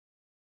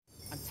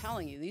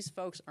telling you, these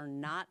folks are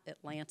not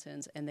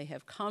Atlantans, and they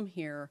have come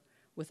here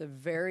with a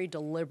very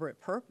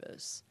deliberate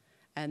purpose,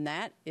 and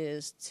that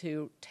is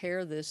to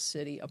tear this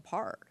city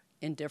apart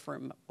in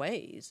different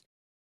ways.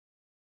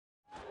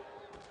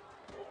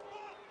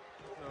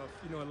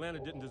 Atlanta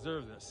didn't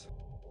deserve this.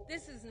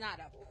 This is not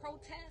a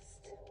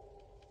protest.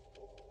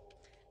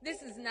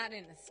 This is not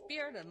in the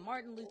spirit of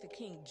Martin Luther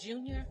King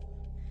Jr.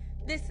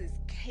 This is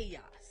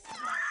chaos.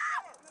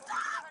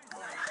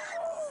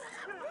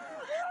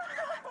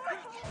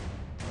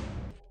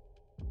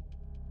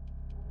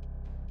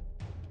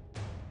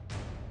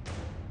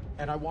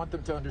 And I want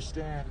them to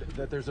understand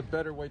that there's a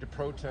better way to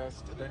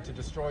protest than to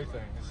destroy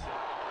things.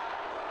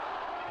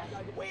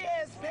 We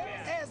as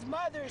parents, as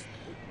mothers,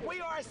 we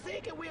are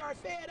sick and we are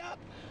fed up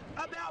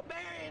about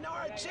burying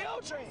our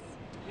children.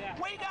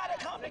 We got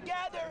to come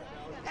together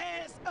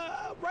as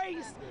a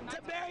race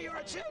to bury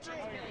our children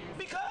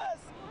because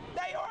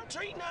they are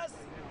treating us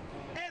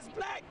as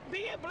black.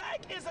 Being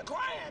black is a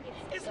crime.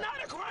 It's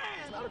not a crime.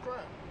 It's not a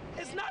crime.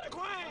 It's not a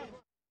crime.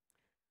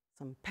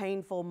 Some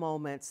painful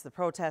moments. The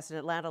protests in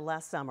Atlanta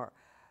last summer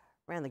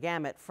ran the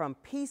gamut from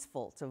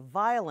peaceful to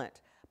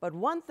violent. But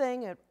one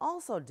thing it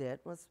also did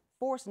was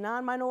force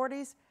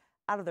non-minorities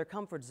out of their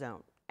comfort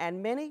zone.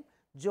 And many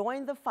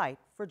joined the fight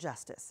for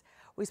justice.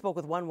 We spoke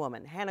with one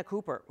woman, Hannah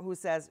Cooper, who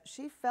says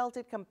she felt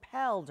it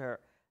compelled her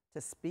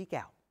to speak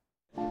out.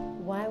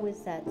 Why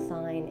was that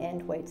sign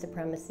 "End White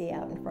Supremacy"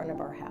 out in front of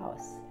our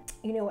house?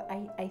 You know,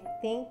 I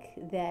think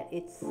that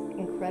it's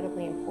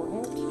incredibly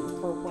important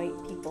for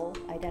white people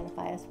to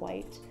identify as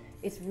white.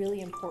 It's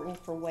really important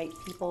for white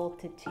people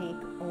to take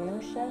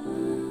ownership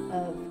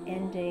of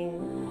ending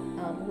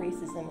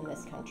racism in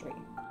this country.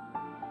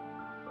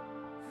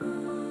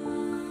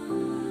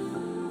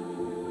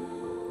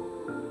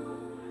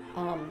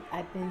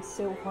 I've been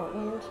so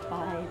heartened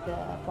by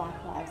the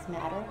Black Lives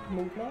Matter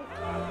movement,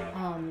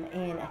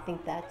 and I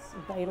think that's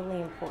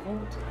vitally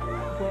important.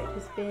 What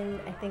has been,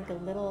 I think, a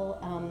little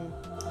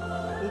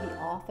maybe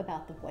off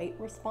about the white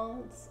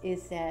response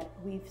is that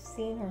we've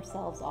seen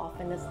ourselves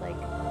often as like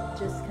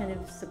just kind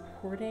of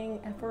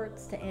supporting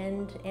efforts to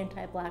end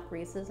anti-Black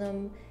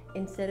racism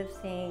instead of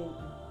saying,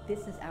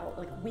 this is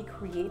like we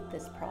create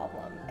this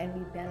problem and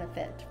we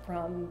benefit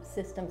from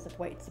systems of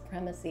white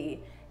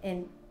supremacy,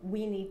 and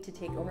we need to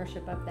take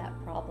ownership of that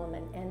problem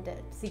and end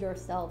it. See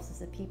ourselves as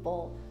the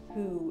people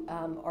who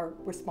are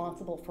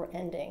responsible for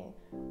ending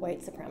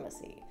white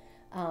supremacy.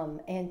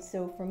 And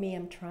so for me,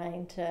 I'm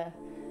trying to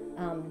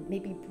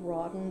maybe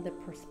broaden the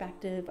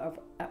perspective of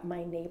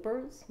my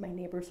neighbors. My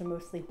neighbors are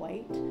mostly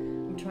white.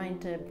 I'm trying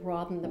to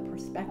broaden the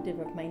perspective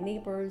of my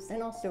neighbors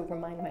and also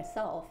remind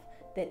myself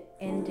that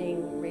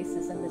ending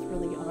racism is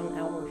really on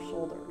our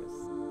shoulders.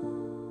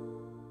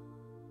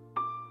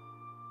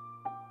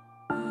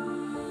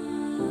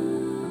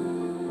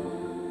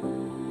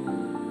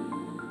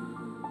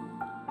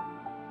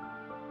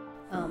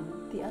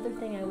 The other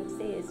thing I would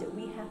say is that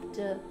we have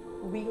to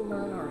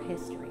relearn our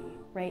history,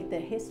 right? The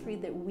history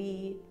that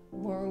we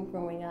learned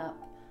growing up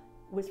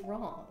was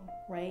wrong,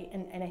 right?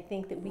 And I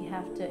think that we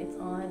have to,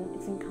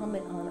 it's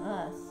incumbent on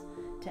us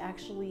to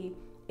actually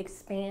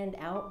expand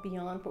out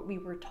beyond what we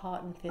were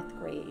taught in 5th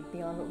grade,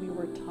 beyond what we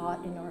were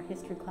taught in our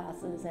history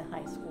classes in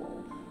high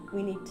school.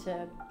 We need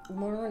to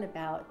learn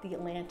about the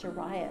Atlanta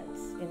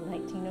riots in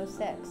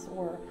 1906,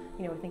 or,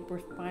 I think we're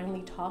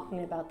finally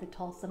talking about the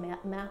Tulsa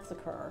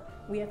Massacre.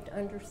 We have to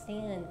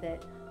understand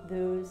that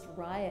those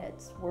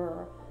riots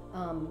were,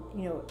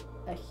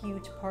 a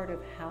huge part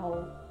of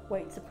how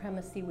white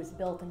supremacy was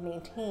built and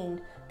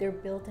maintained. They're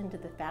built into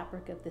the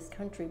fabric of this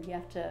country. We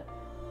have to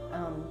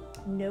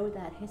know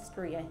that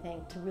history, I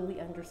think, to really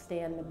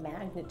understand the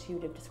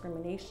magnitude of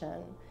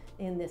discrimination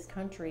in this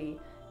country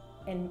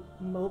and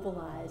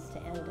mobilize to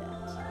end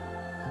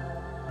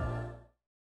it.